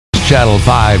Channel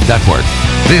 5 Network.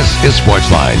 This is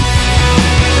SportsLine.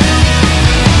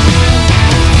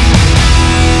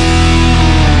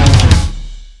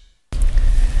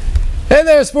 Hey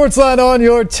there, SportsLine on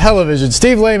your television.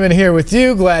 Steve Lehman here with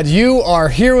you. Glad you are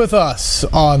here with us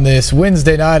on this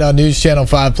Wednesday night on News Channel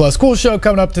 5 Plus. Cool show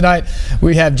coming up tonight.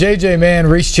 We have Mann,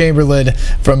 Reece Chamberlain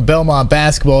from Belmont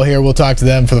basketball here. We'll talk to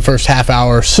them for the first half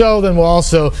hour or so. Then we'll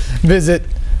also visit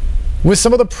with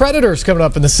some of the Predators coming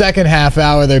up in the second half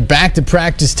hour. They're back to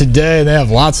practice today. They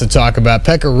have lots to talk about.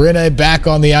 Pekka Rinne back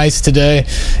on the ice today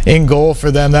in goal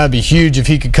for them. That would be huge if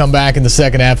he could come back in the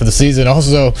second half of the season.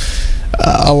 Also,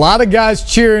 a lot of guys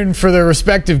cheering for their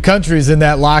respective countries in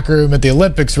that locker room at the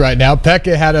Olympics right now.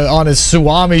 Pekka had on his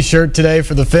Suomi shirt today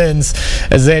for the Finns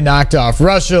as they knocked off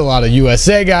Russia. A lot of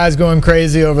USA guys going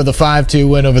crazy over the 5-2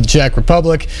 win over the Czech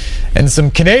Republic. And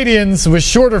some Canadians with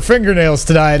shorter fingernails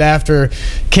tonight after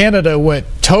Canada went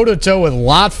toe-to-toe with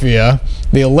Latvia,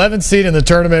 the 11th seed in the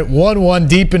tournament, 1-1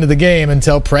 deep into the game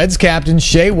until Preds captain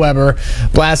Shea Weber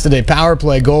blasted a power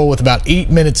play goal with about 8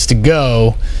 minutes to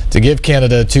go to give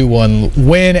Canada a 2-1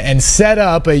 win and set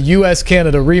up a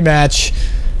U.S.-Canada rematch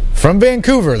from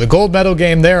Vancouver. The gold medal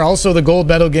game there, also the gold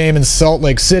medal game in Salt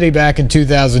Lake City back in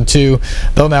 2002.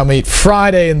 They'll now meet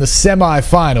Friday in the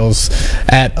semifinals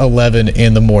at 11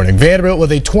 in the morning. Vanderbilt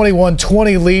with a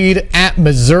 21-20 lead at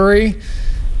Missouri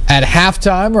at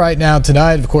halftime right now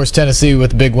tonight. Of course, Tennessee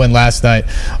with the big win last night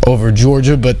over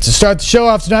Georgia. But to start the show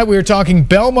off tonight, we were talking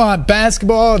Belmont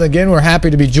basketball. And again, we're happy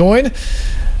to be joined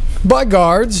by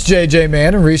guards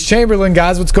Mann and Reece Chamberlain.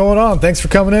 Guys, what's going on? Thanks for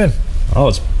coming in. Oh,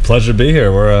 it's a pleasure to be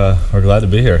here. We're glad to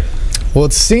be here. Well,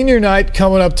 it's senior night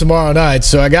coming up tomorrow night,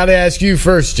 so I got to ask you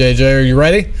first, JJ. Are you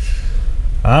ready?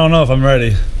 I don't know if I'm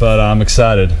ready, but I'm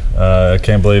excited. I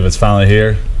can't believe it's finally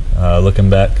here. Looking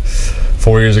back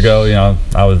 4 years ago,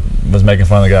 I was making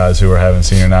fun of the guys who were having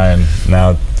senior night, and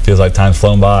now it feels like time's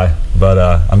flown by. But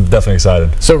I'm definitely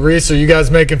excited. So, Reece, are you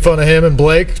guys making fun of him and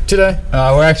Blake today?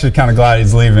 We're actually kind of glad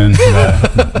he's leaving.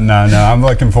 No, I'm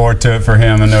looking forward to it for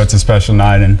him. I know it's a special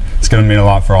night, and it's going to mean a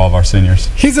lot for all of our seniors.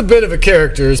 He's a bit of a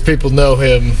character, as people know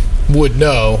him would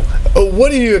know.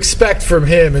 What do you expect from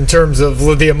him in terms of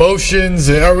the emotions?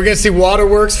 Are we going to see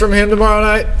waterworks from him tomorrow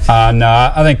night?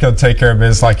 No, I think he'll take care of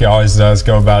business like he always does,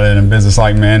 go about it in a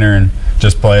business-like manner, and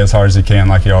just play as hard as he can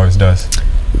like he always does.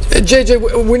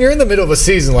 JJ, when you're in the middle of a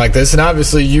season like this, and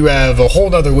obviously you have a whole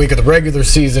nother week of the regular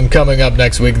season coming up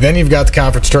next week, then you've got the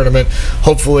conference tournament,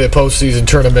 hopefully a postseason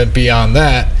tournament beyond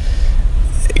that.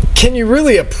 Can you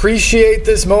really appreciate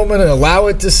this moment and allow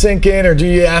it to sink in, or do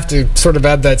you have to sort of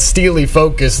have that steely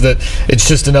focus that it's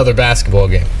just another basketball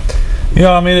game?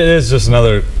 It is just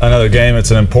another game.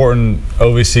 It's an important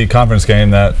OVC conference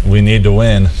game that we need to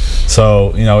win.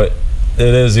 So,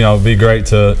 it is, be great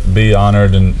to be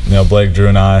honored, and Blake, Drew,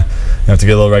 and I, to get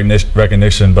a little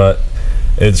recognition. But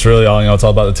it's really all, it's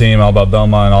all about the team, all about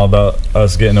Belmont, all about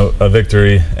us getting a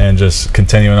victory and just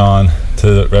continuing on to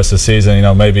the rest of the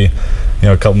season. Maybe,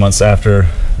 a couple months after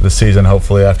the season,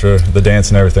 hopefully after the dance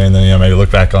and everything, then maybe look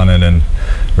back on it and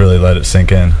really let it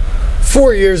sink in.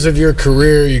 4 years of your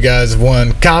career, you guys have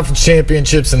won conference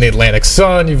championships in the Atlantic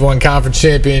Sun. You've won conference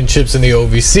championships in the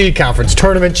OVC, conference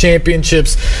tournament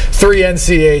championships, 3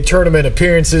 NCAA tournament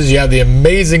appearances. You had the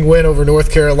amazing win over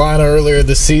North Carolina earlier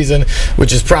this season,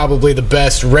 which is probably the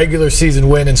best regular season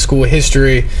win in school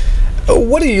history.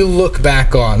 What do you look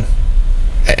back on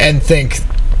and think,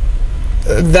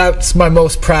 that's my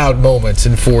most proud moments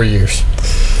in 4 years?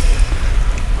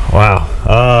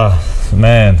 Wow.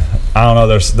 Man, I don't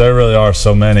know. There really are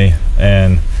so many,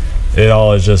 and it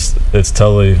all is just, it's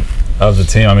totally of the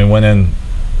team. Winning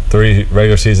 3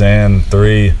 regular season and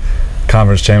 3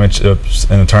 conference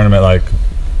championships in the tournament,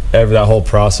 that whole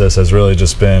process has really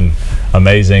just been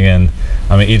amazing. And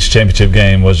each championship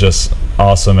game was just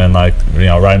awesome, and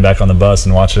riding back on the bus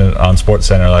and watching it on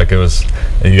SportsCenter, it was,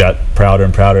 you got prouder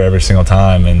and prouder every single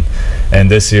time.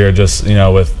 And this year, just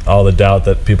with all the doubt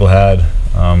that people had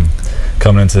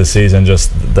coming into the season,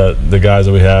 just the guys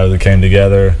that we have that came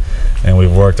together, and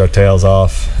we've worked our tails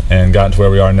off and gotten to where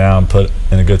we are now and put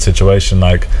in a good situation.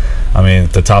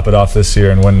 To top it off this year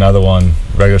and win another one,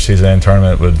 regular season and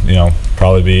tournament, would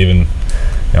probably be even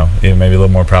maybe a little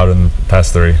more proud than the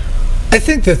past 3. I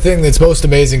think the thing that's most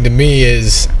amazing to me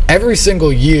is every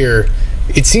single year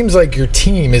it seems like your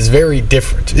team is very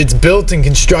different. It's built and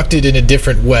constructed in a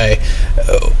different way.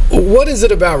 What is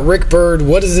it about Rick Byrd?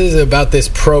 What is it about this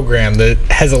program that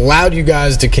has allowed you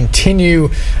guys to continue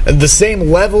the same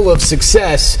level of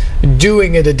success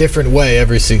doing it a different way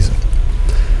every season?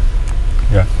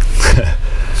 Yeah.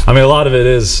 I mean, a lot of it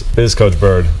is Coach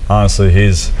Bird. Honestly,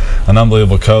 he's an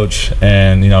unbelievable coach,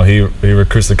 and he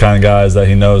recruits the kind of guys that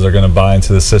he knows are going to buy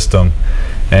into the system.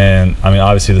 And I mean,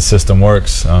 obviously the system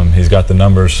works. He's got the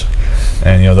numbers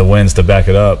and the wins to back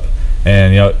it up.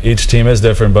 And each team is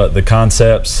different, but the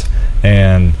concepts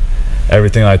and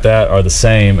everything like that are the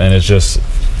same. And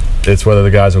it's whether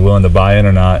the guys are willing to buy in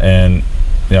or not. And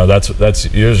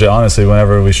that's usually, honestly,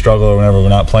 whenever we struggle or whenever we're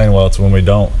not playing well, it's when we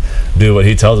don't do what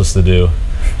he tells us to do.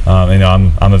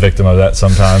 I'm a victim of that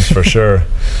sometimes for sure,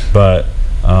 but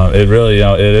it really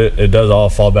it does all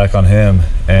fall back on him.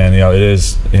 And it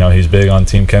is he's big on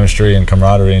team chemistry and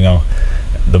camaraderie.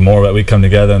 The more that we come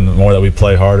together and the more that we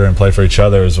play harder and play for each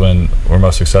other is when we're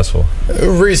most successful.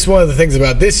 Reece, one of the things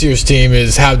about this year's team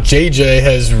is how JJ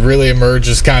has really emerged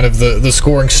as kind of the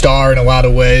scoring star in a lot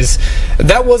of ways.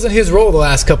 That wasn't his role the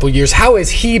last couple of years. How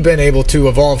has he been able to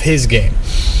evolve his game?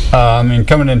 I mean,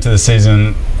 coming into the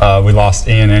season, we lost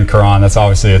Ian and Karan. That's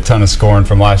obviously a ton of scoring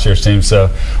from last year's team,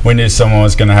 so we knew someone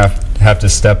was going to have to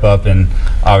step up, and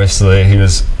obviously he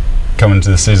was coming into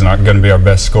the season going to be our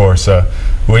best scorer. So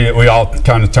we all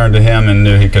kind of turned to him and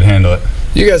knew he could handle it.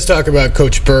 You guys talk about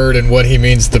Coach Bird and what he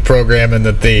means to the program, and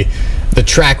that the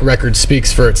track record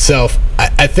speaks for itself.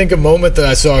 I think a moment that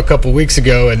I saw a couple weeks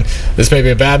ago, and this may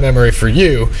be a bad memory for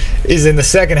you, is in the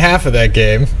second half of that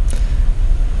game.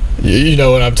 You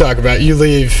know what I'm talking about. You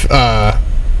leave the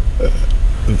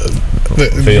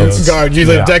guard. You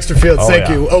leave Dexter Fields. Thank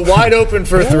you. A wide open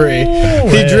for three.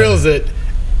 He drills it.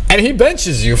 And he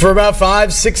benches you for about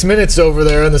 5-6 minutes over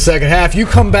there in the second half. You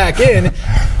come back in,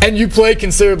 and you play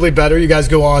considerably better. You guys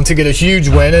go on to get a huge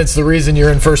win. It's the reason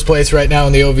you're in first place right now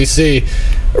in the OVC.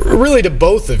 Really, to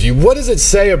both of you, what does it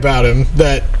say about him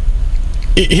that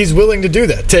he's willing to do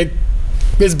that? Take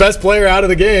his best player out of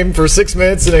the game for 6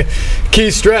 minutes in a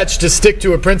key stretch to stick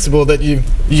to a principle that you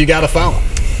got to follow.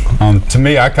 To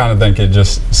me, I kind of think it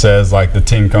just says like the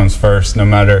team comes first. No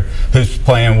matter who's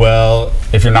playing well,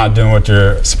 if you're not doing what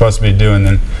you're supposed to be doing,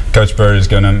 then Coach Bird is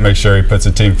going to make sure he puts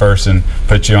the team first and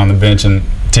puts you on the bench and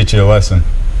teach you a lesson.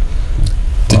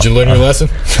 Did you learn your lesson?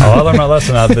 Oh, I learned my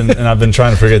lesson. I've been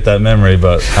trying to forget that memory,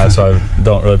 but so I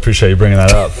don't really appreciate you bringing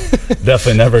that up.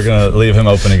 Definitely never going to leave him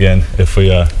open again if we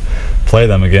play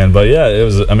them again. But yeah, it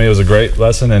was a great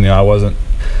lesson, and I wasn't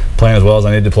playing as well as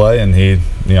I needed to play, and he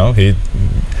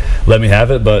let me have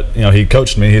it, but he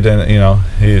coached me. He didn't,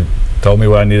 he told me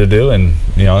what I needed to do, and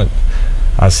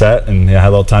I sat and I had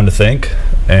a little time to think.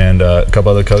 And a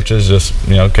couple other coaches just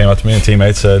came up to me, and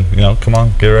teammates said, come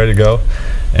on, get ready to go.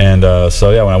 And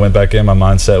so yeah, when I went back in, my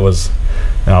mindset was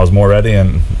I was more ready,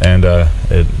 and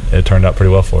it turned out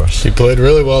pretty well for us. You played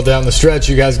really well down the stretch.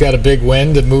 You guys got a big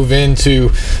win to move into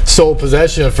sole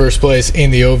possession of first place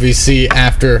in the OVC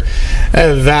after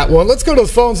that one. Let's go to the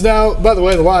phones now. By the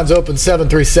way, the line's open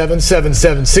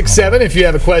 737-7767. If you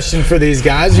have a question for these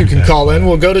guys, you can call in.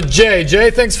 We'll go to Jay. Jay,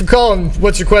 thanks for calling.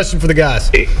 What's your question for the guys?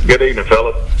 Good evening,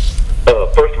 fellas.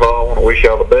 First of all, I want to wish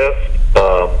y'all the best.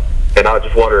 And I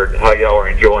just wondered how y'all are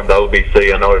enjoying the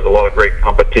OVC. I know there's a lot of great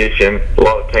competition. A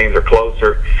lot of teams are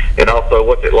closer. And also,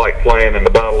 what's it like playing in the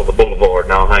Battle of the Boulevard?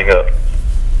 Now hang up.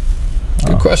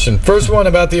 Good question. First one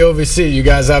about the OVC. You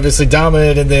guys obviously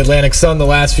dominated the Atlantic Sun the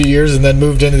last few years and then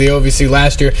moved into the OVC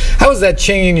last year. How has that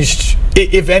changed,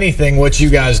 if anything, what you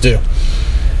guys do?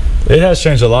 It has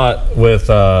changed a lot with,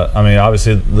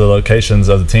 obviously the locations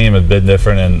of the team have been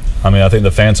different. And, I think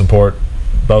the fan support,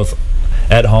 both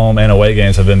at home and away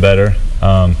games, have been better.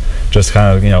 Just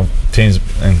kind of, teams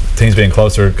being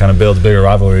closer kind of builds bigger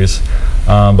rivalries.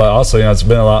 But also, it's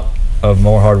been a lot of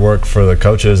more hard work for the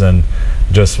coaches, and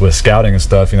just with scouting and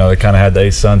stuff, they kind of had the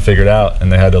ASUN figured out,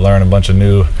 and they had to learn a bunch of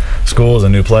new schools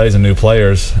and new plays and new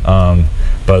players.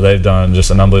 But they've done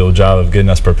just an unbelievable job of getting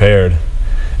us prepared.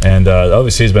 And the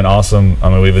OVC has been awesome.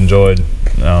 We've enjoyed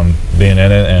being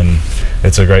in it, and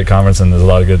it's a great conference, and there's a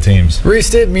lot of good teams. Reece,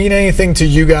 did it mean anything to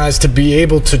you guys to be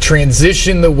able to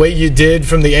transition the way you did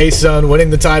from the ASUN,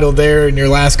 winning the title there in your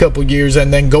last couple years,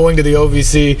 and then going to the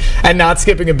OVC and not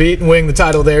skipping a beat and winning the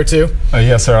title there too?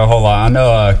 Yes, sir, a whole lot. I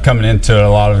know coming into it, a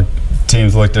lot of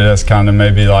teams looked at us kind of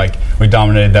maybe like we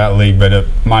dominated that league, but it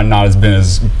might not have been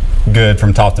as good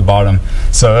from top to bottom.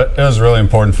 So it was really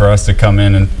important for us to come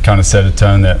in and kind of set a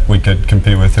tone that we could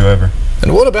compete with whoever.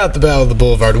 And what about the Battle of the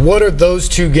Boulevard? What are those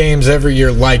two games every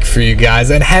year like for you guys?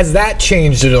 And has that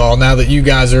changed at all now that you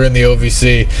guys are in the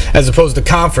OVC as opposed to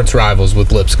conference rivals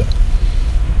with Lipscomb?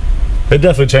 It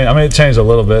definitely changed. It changed a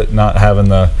little bit, not having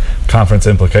the conference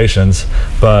implications.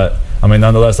 But,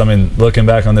 nonetheless, looking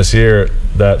back on this year,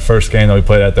 that first game that we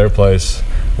played at their place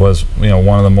was,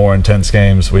 one of the more intense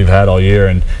games we've had all year,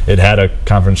 and it had a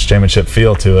conference championship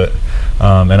feel to it.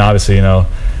 And obviously,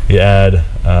 you add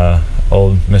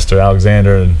old Mr.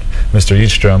 Alexander and Mr.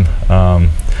 Eastrom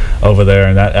over there,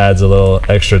 and that adds a little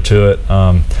extra to it.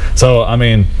 So I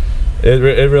mean,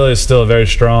 it really is still a very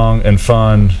strong and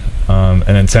fun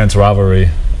and intense rivalry,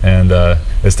 and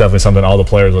it's definitely something all the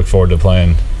players look forward to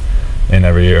playing in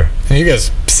every year. And you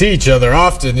guys see each other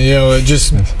often,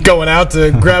 just going out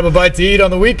to grab a bite to eat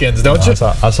on the weekends, don't you?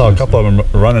 I saw a couple of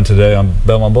them running today on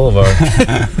Belmont Boulevard.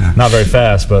 Not very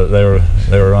fast, but they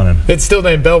were running. It's still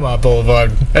named Belmont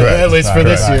Boulevard, at least for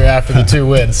this year after the 2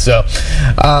 wins. So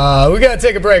we got to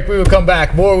take a break. We will come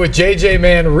back more with J.J.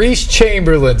 Mann, Reece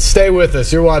Chamberlain. Stay with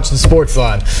us. You're watching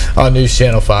SportsLine on News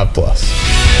Channel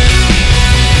 5+.